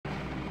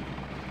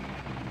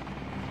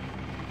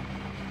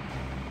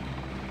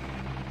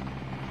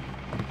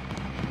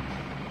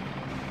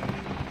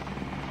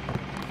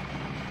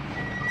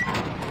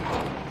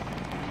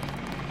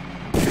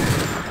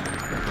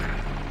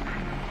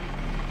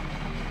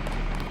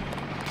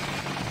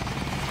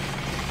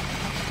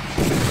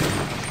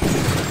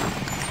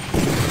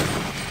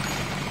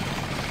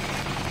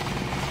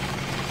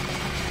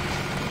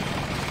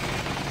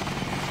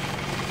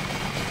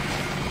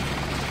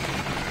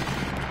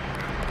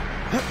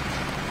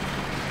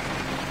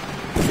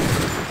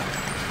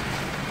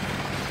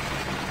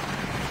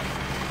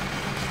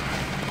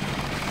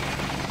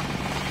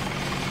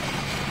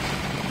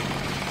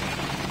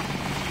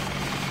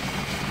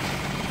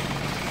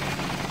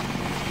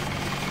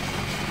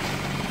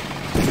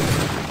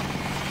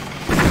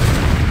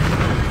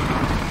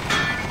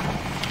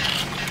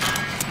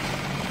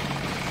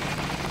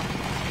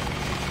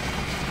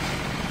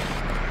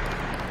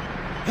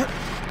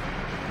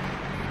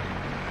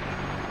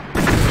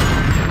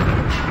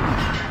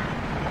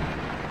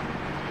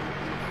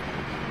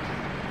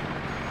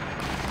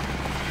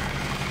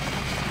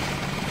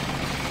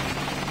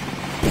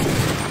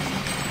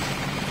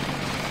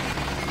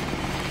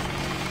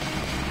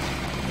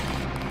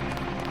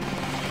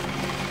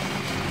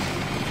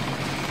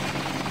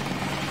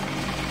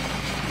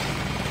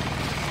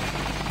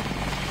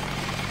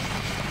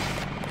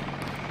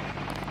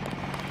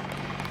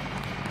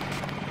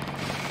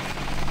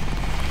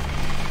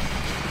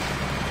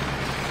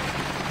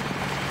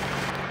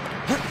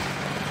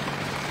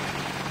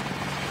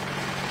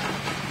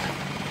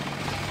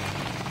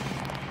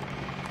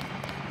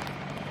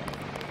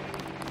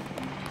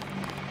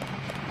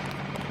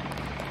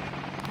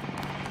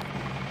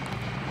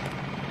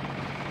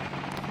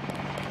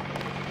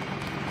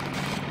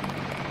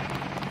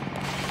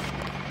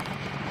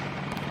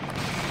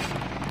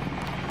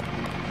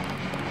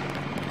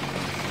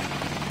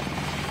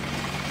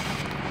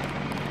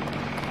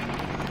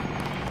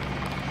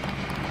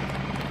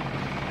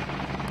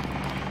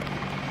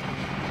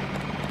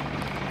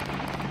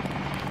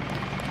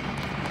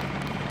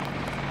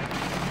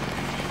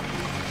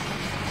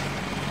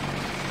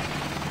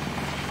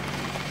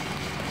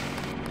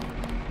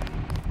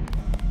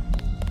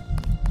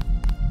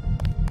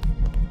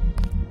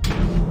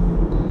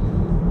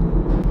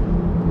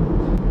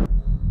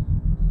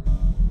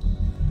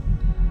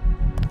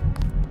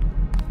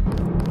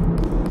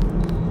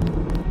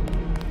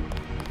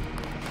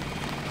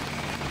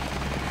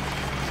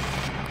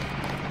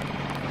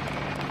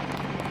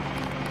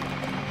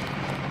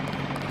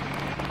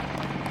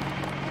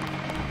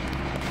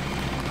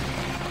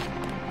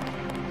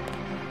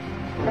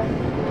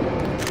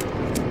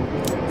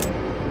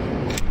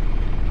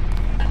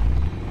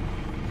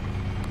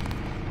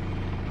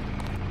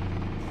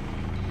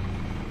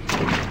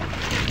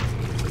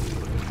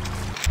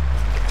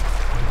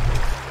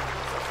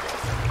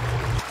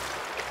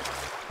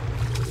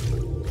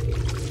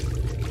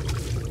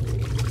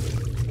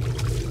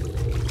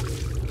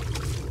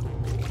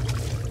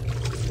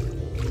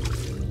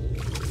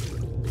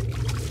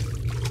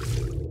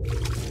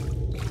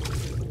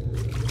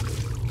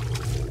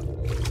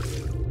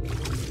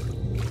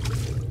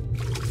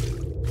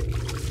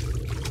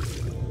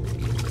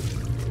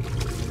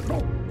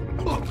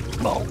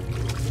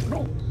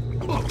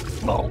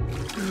fault.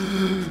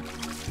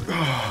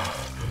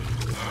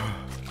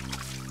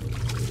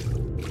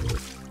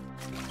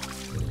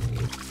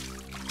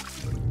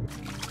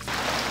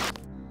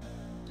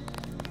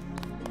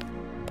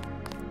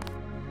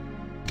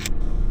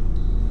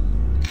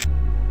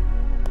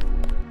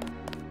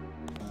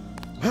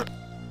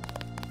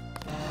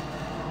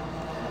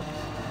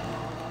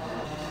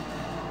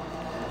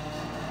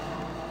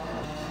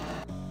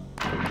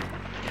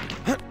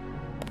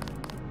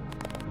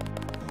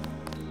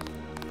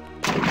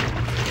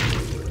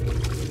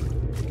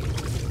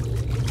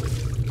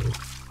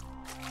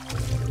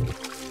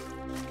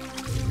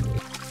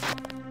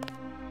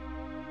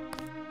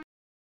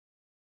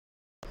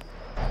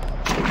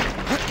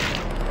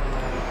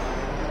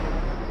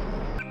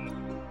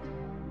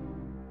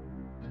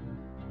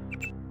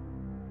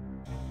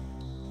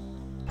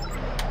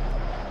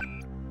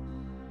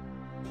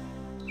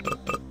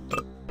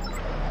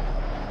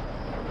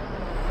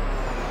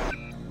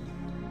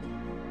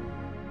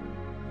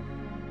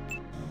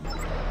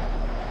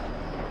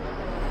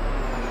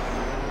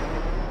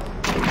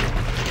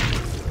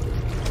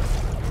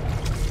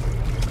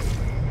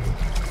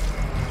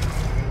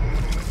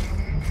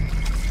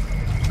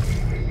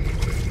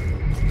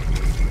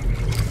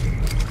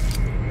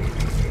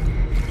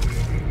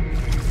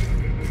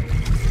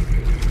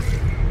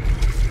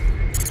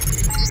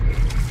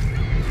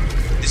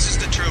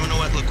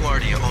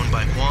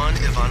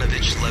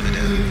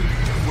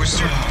 We're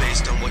certain,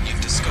 based on what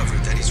you've discovered,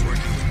 that he's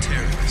working with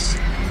terrorists.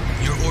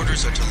 Your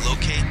orders are to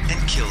locate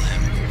and kill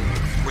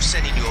him. We're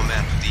sending you a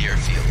map of the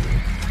airfield.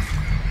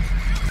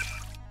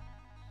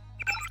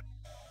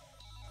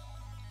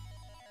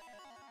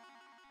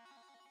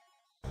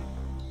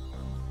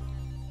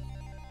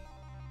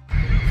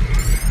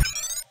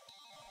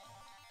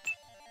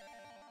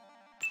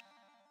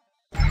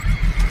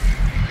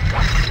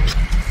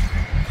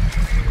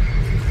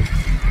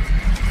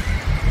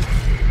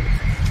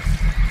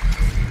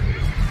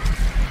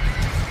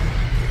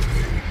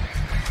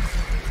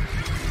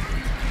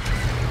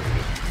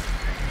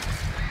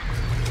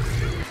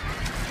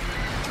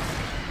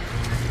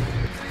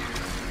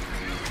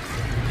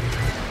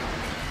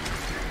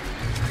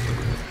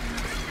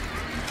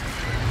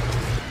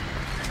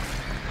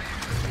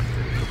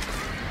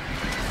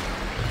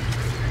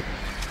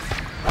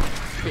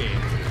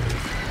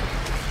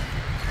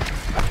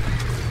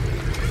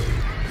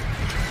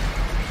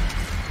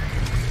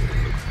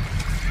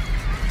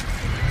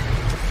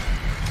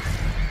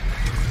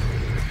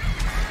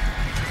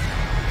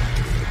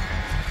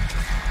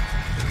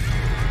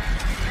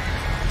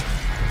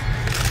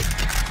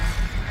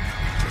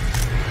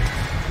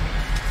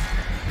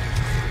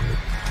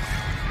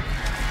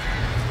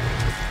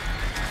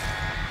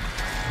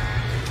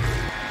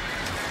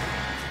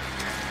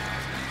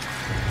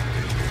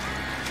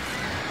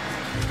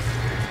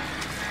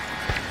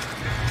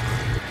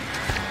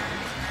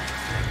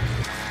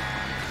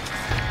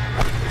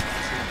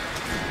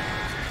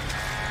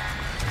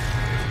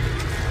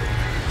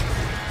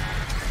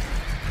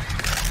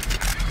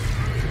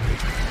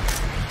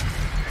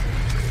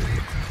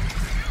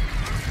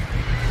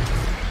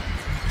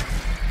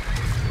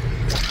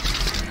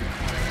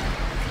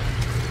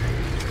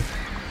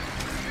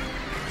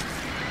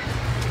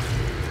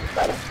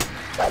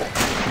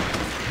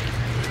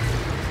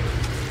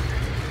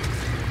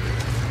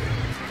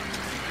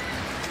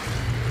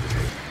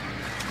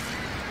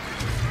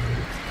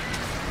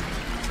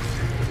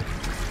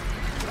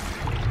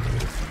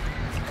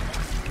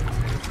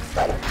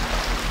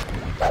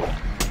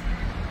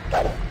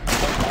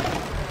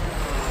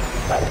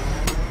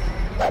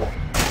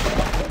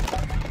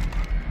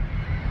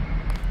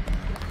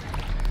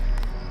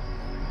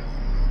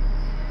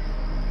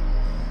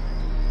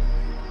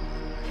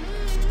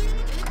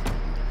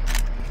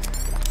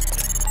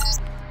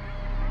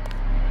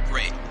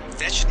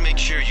 That should make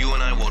sure you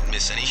and I won't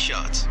miss any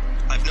shots.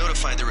 I've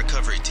notified the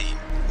recovery team.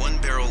 1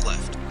 barrel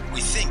left.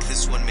 We think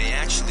this one may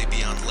actually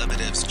be on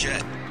Lebedev's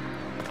jet.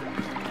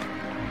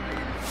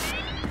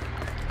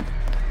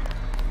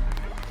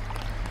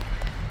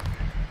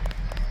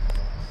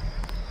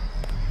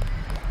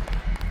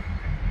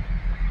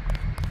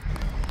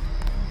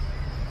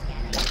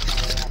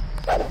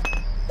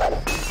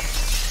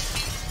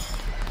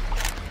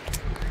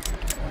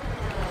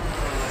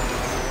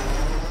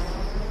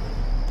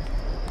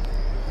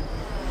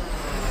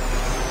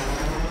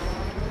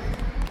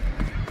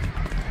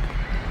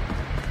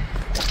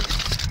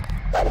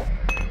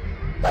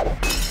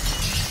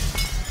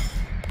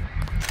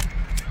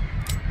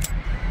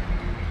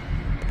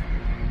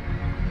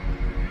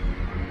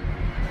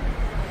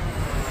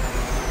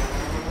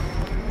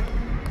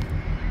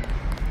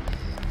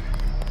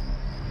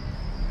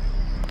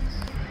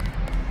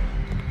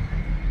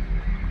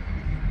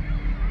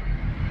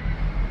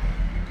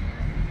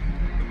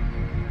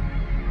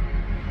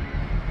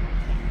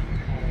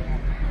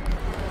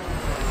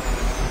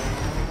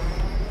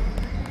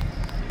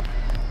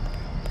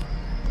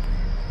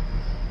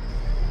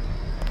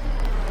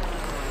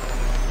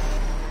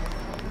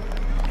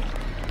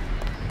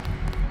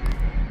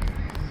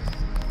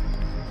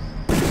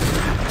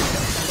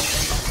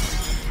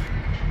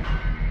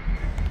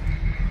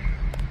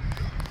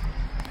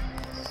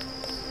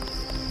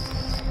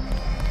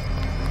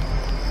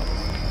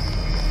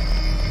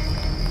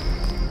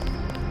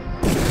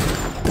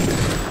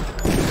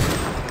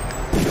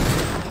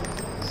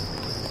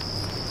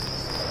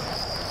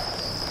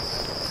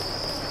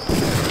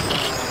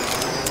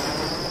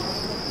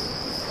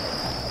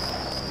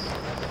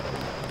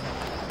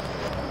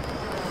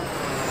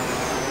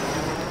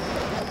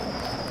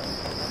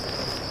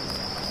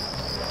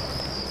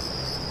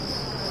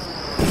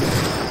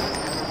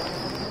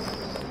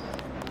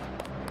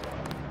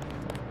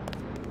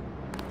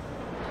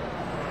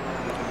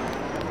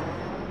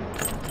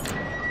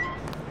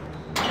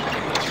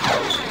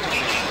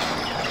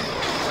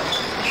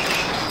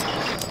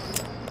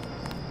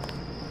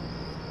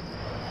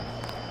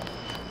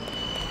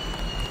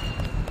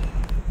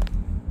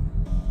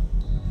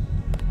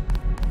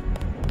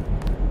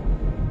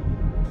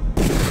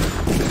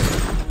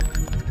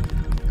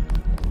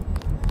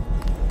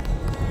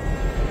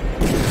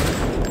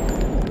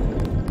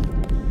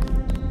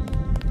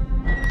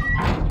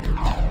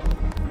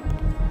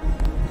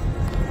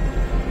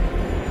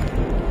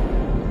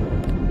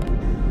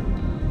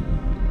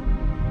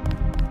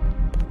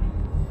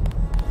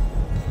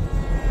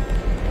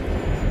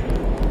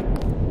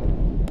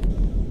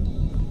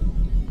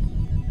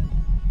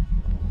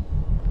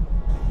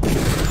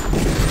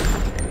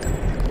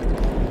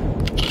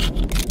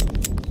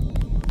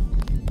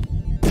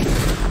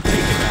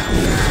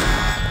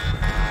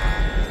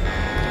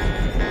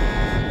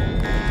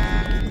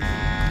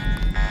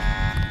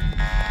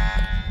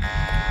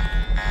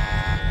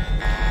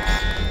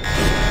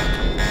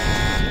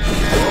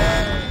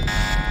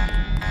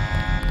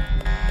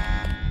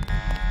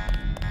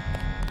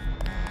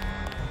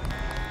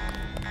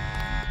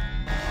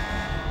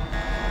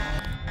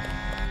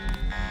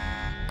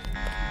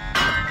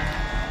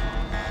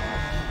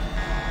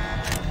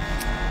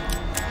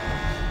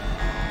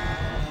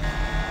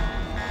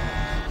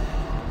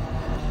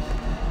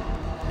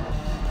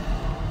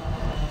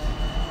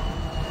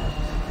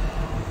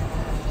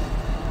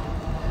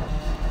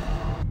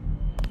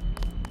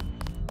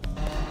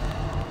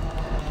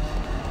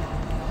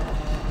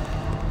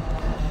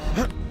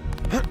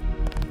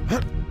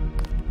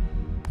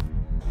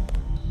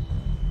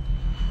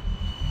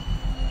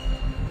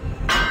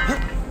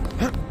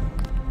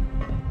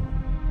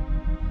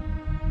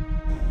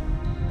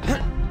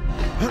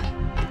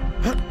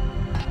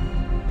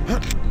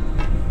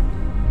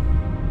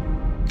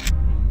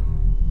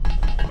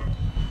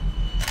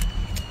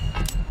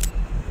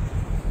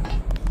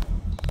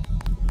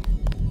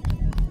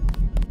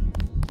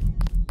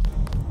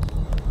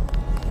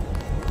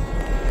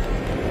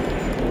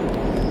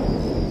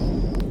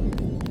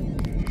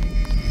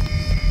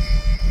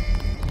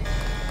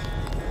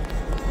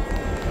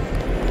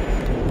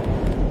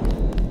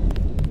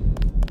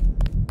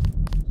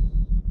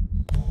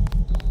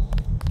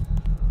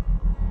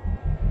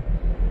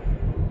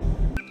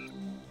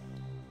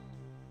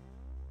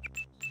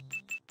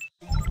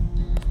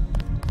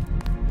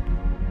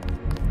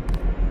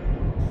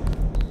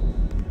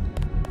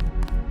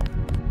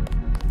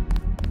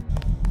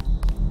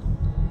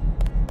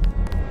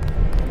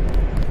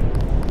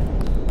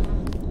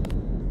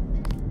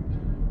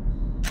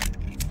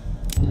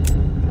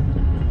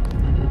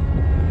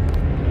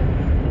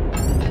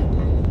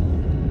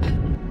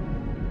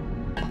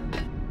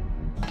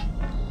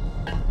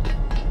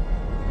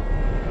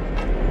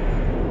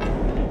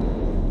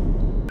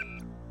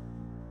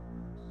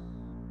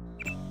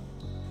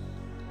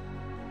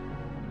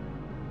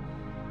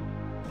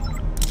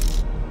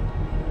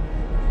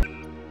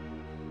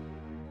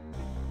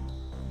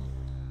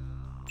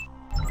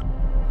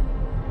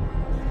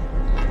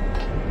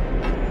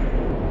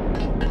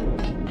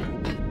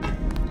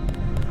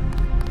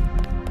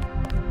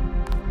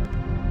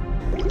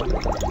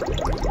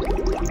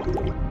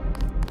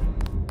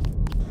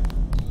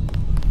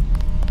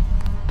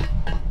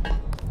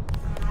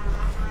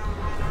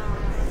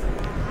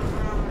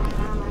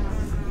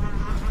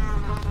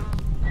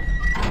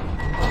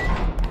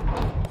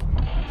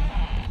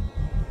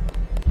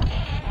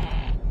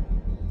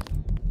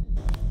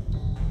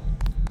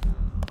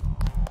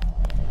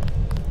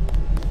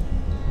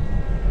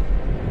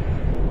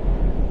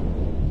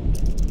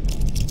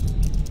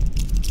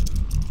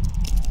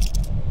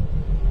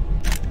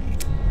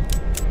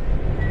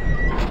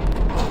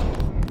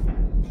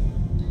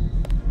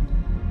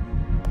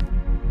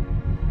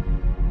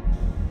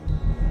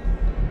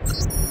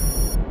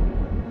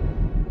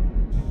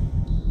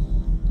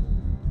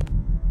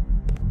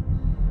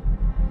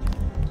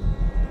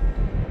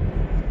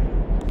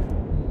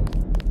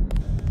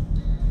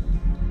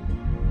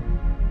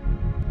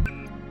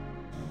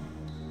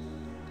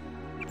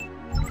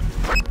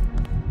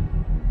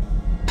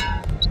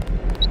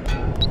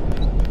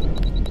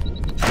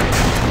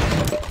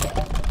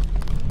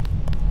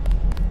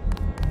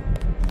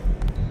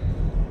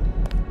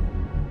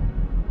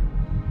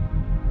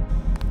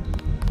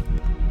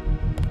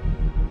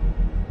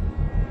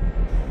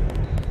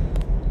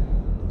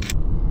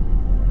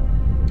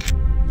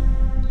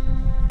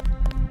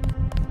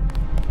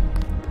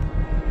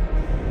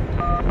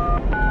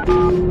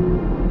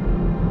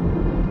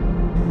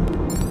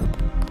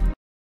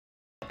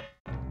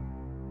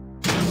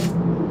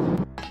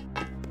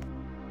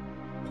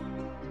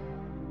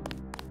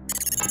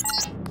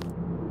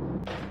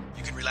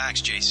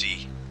 Relax,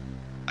 JC.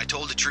 I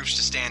told the troops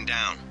to stand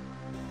down.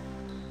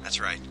 That's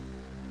right.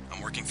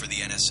 I'm working for the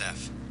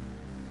NSF.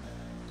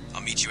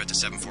 I'll meet you at the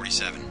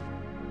 747.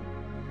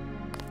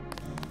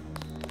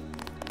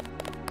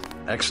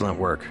 Excellent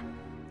work.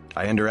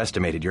 I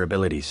underestimated your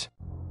abilities.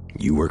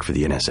 You work for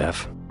the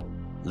NSF?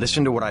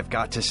 Listen to what I've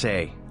got to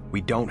say.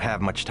 We don't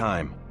have much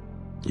time.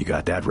 You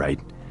got that right.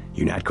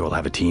 UNATCO will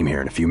have a team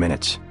here in a few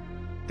minutes.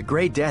 The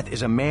Grey Death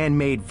is a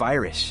man-made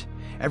virus.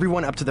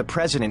 Everyone up to the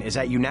President is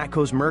at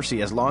UNATCO's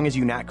mercy as long as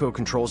UNATCO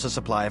controls the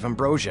supply of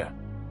ambrosia.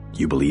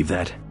 You believe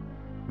that?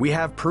 We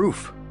have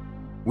proof.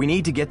 We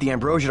need to get the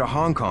ambrosia to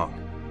Hong Kong.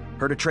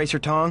 Heard of Tracer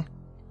Tong?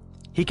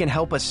 He can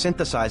help us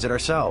synthesize it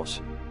ourselves.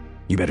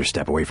 You better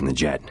step away from the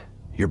jet.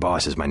 Your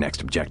boss is my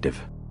next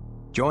objective.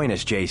 Join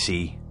us,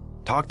 JC.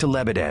 Talk to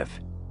Lebedev.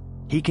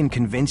 He can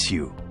convince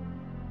you.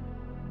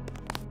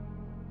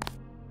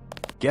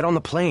 Get on the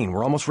plane.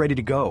 We're almost ready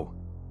to go.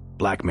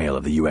 Blackmail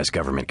of the U.S.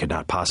 government could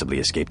not possibly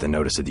escape the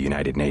notice of the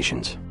United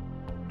Nations.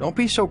 Don't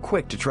be so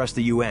quick to trust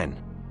the UN.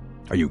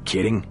 Are you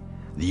kidding?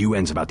 The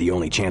UN's about the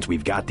only chance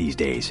we've got these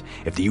days.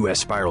 If the U.S.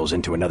 spirals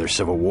into another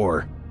civil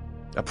war...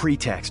 A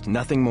pretext,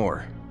 nothing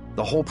more.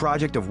 The whole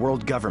project of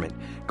world government,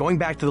 going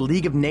back to the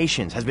League of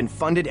Nations, has been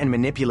funded and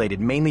manipulated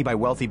mainly by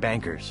wealthy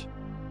bankers.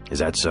 Is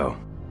that so?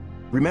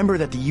 Remember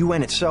that the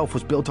UN itself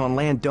was built on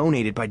land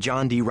donated by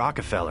John D.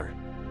 Rockefeller.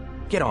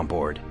 Get on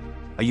board.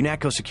 A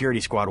UNATCO security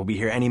squad will be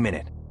here any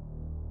minute.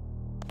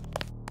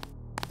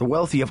 The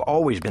wealthy have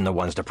always been the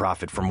ones to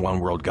profit from one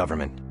world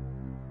government.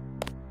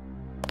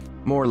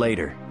 More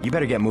later. You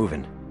better get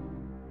moving.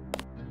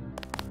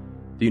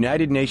 The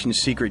United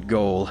Nations' secret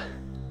goal...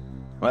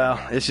 Well,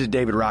 this is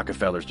David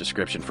Rockefeller's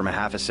description from a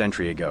half a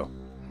century ago.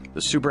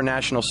 The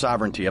supranational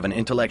sovereignty of an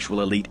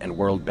intellectual elite and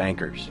world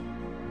bankers.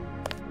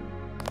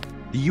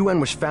 The UN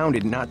was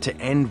founded not to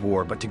end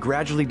war, but to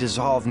gradually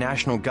dissolve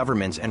national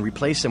governments and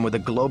replace them with a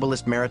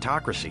globalist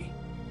meritocracy.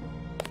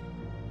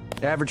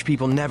 Average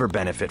people never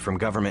benefit from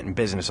government and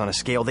business on a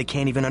scale they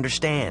can't even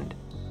understand.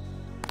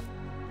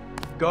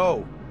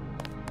 Go!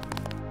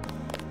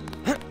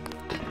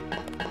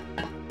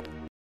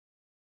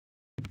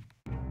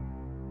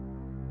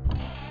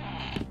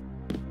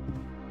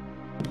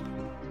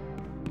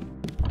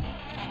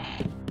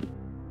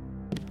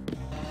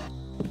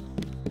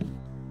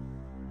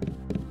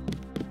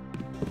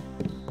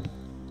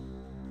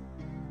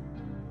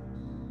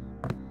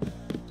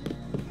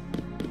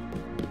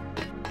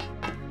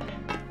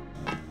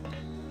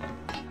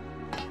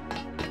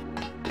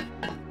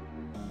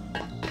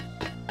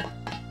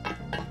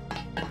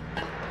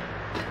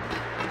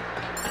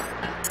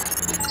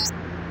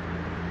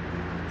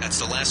 That's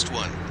the last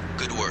one.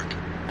 Good work.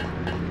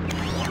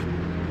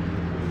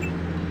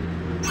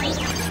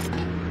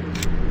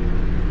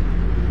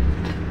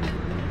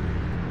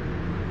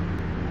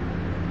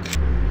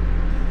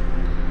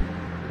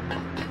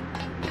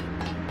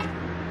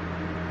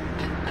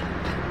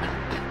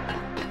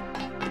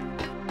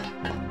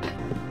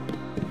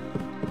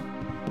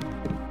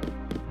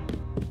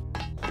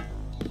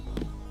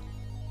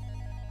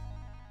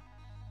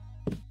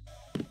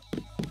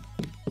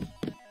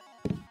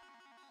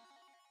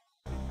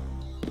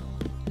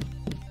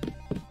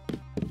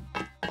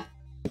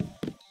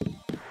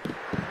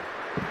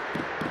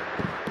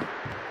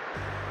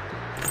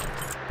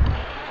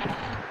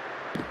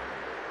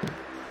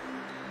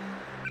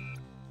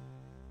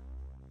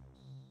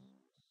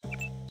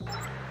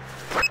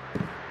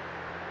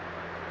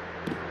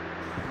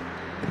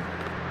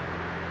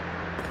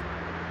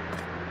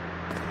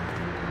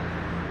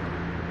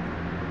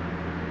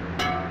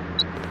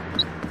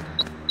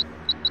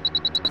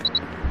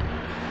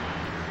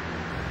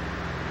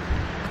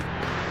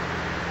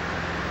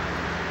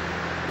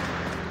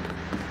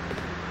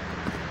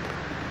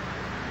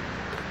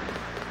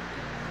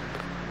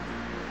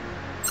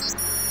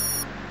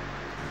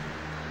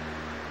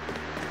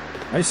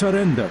 I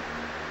surrender.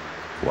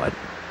 What?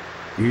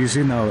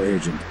 Easy now,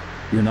 Agent.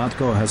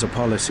 UNATCO has a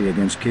policy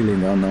against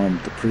killing unarmed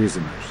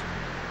prisoners.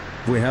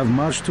 We have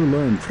much to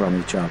learn from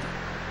each other.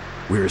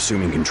 We're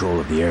assuming control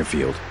of the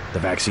airfield. The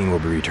vaccine will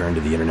be returned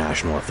to the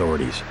international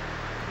authorities.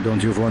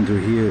 Don't you want to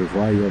hear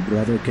why your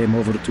brother came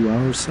over to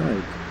our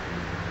side?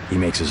 He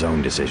makes his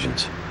own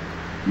decisions.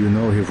 You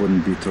know he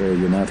wouldn't betray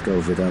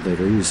UNATCO without a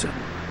reason.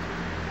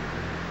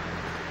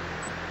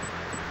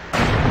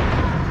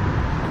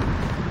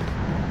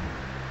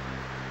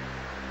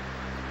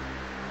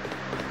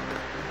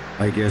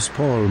 I guess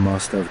Paul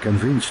must have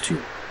convinced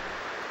you.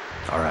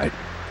 All right.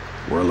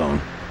 We're alone.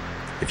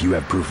 If you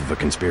have proof of a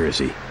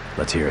conspiracy,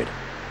 let's hear it.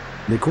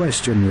 The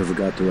question you've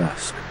got to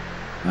ask,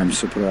 I'm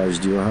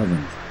surprised you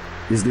haven't,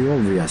 is the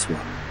obvious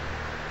one.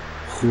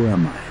 Who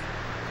am I?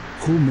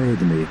 Who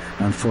made me,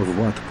 and for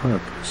what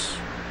purpose?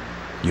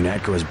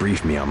 UNATCO has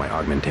briefed me on my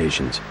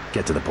augmentations.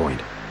 Get to the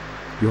point.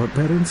 Your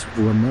parents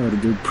were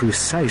murdered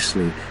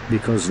precisely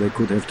because they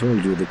could have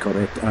told you the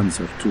correct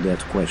answer to that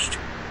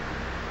question.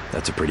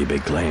 That's a pretty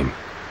big claim.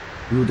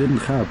 You didn't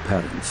have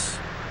parents.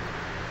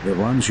 The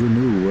ones you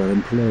knew were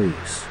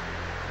employees.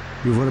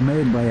 You were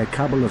made by a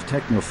cabal of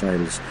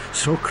technophiles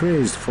so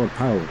crazed for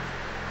power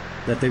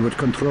that they would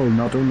control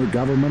not only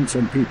governments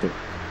and people,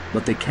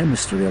 but the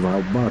chemistry of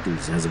our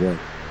bodies as well.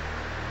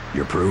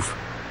 Your proof?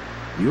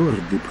 You're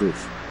the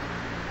proof.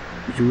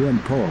 You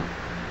and Paul.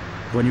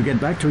 When you get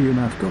back to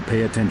UNATCO,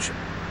 pay attention.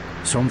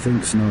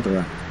 Something's not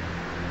right.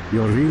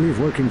 You're really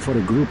working for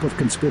a group of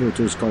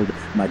conspirators called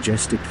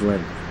Majestic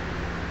 12.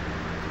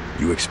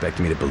 You expect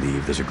me to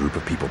believe there's a group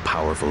of people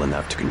powerful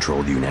enough to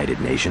control the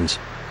United Nations?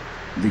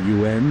 The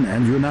UN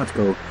and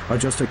UNATCO are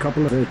just a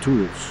couple of their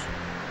tools.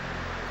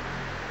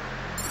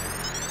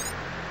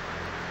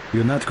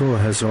 UNATCO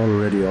has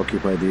already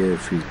occupied the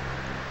airfield.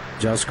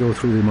 Just go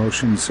through the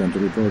motions and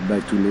report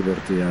back to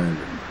Liberty Island.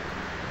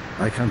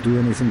 I can't do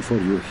anything for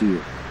you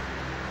here.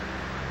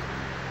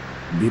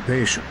 Be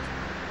patient.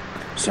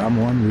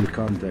 Someone will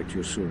contact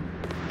you soon.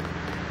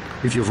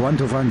 If you want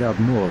to find out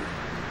more,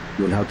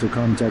 you'll have to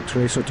contact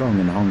Tracer Tong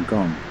in Hong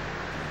Kong.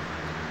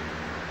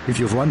 If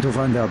you want to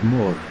find out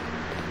more,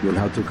 you'll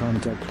have to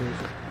contact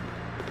Tracer.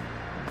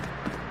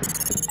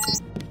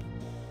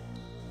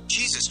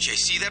 Jesus,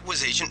 JC, that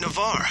was Agent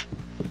Navarre.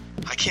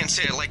 I can't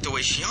say I like the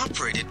way she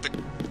operated, but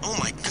oh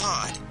my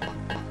god.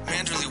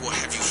 Manderley will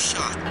have you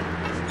shot.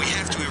 We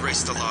have to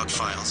erase the log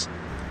files.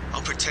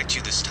 I'll protect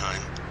you this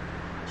time.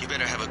 You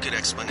better have a good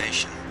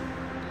explanation.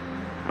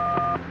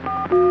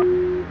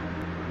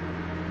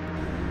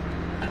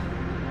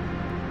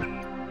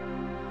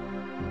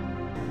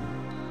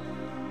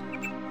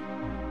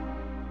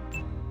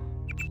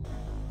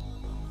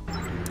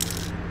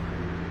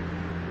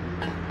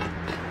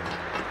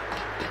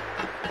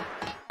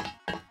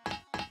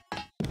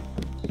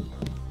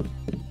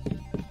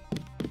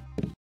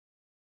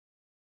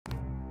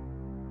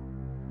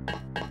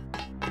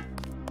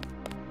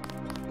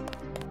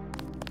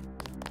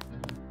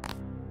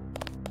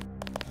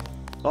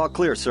 All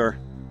clear, sir.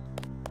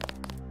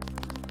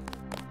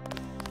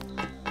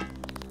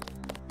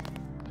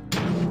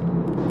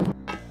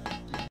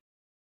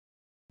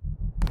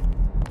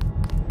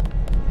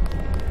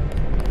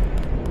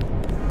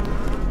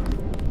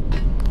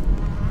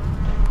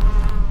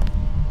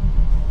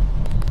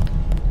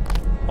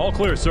 All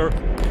clear, sir.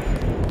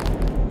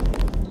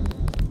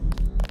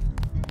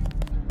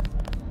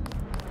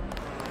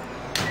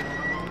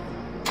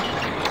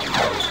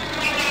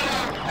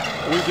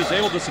 We've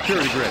disabled the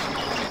security grid.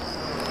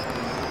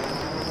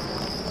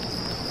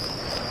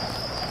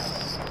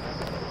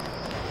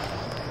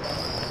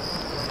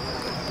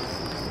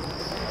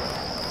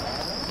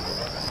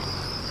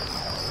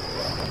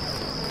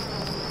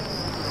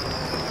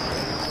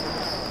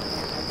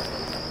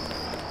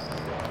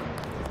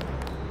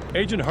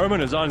 Agent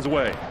Herman is on his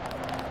way.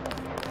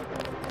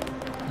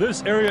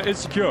 This area is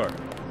secure.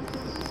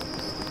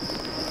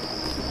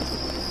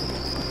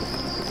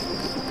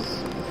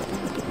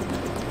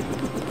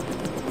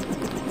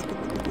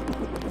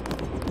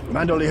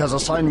 Manderley has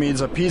assigned me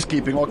the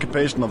peacekeeping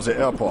occupation of the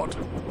airport.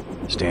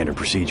 Standard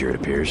procedure, it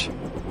appears.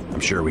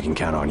 I'm sure we can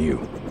count on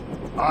you.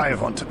 I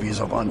want to be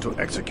the one to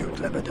execute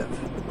Lebedev.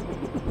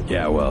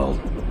 Yeah, well,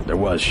 there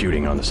was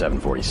shooting on the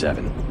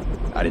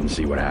 747. I didn't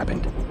see what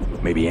happened.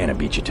 Maybe Anna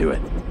beat you to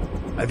it.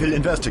 I will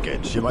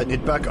investigate. You might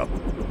need backup.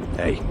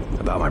 Hey,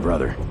 about my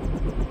brother.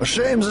 A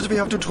shame that we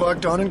have to track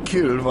down and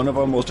kill one of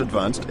our most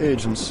advanced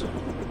agents.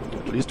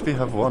 At least we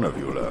have one of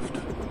you left.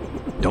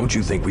 Don't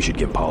you think we should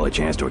give Paul a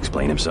chance to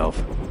explain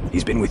himself?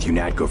 He's been with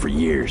UNATCO for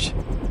years.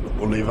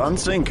 Only one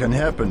thing can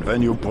happen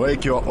when you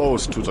break your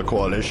oath to the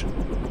Coalition.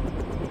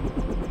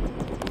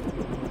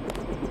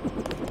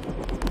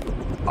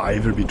 I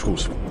will be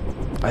truthful.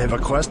 I have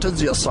requested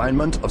the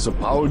assignment of the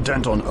Paul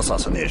Denton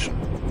assassination.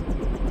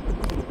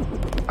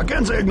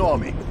 Again, they ignore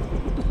me.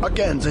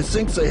 Again, they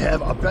think they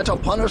have a better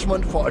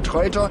punishment for a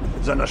traitor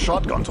than a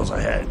shotgun to the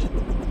head.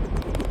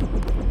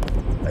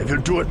 I will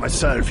do it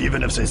myself,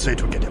 even if they say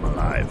to get him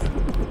alive.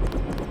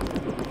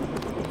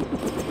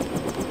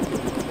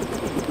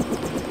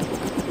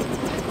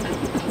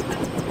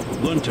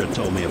 Gunter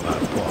told me about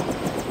Paul.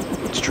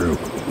 It's true.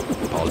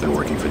 Paul's been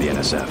working for the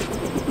NSF.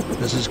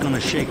 This is gonna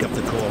shake up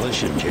the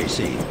coalition,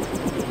 JC.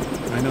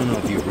 I don't know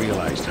if you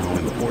realized how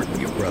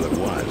important your brother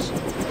was.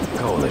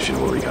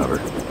 Coalition will recover.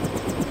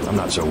 I'm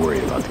not so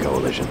worried about the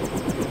coalition.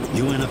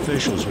 UN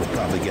officials will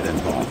probably get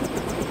involved.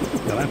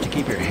 You'll have to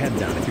keep your head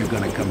down if you're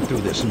gonna come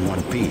through this in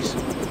one piece.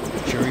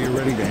 Sure you're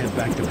ready to head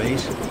back to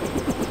base?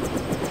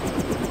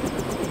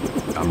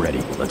 I'm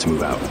ready. Let's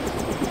move out.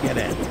 Get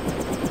in.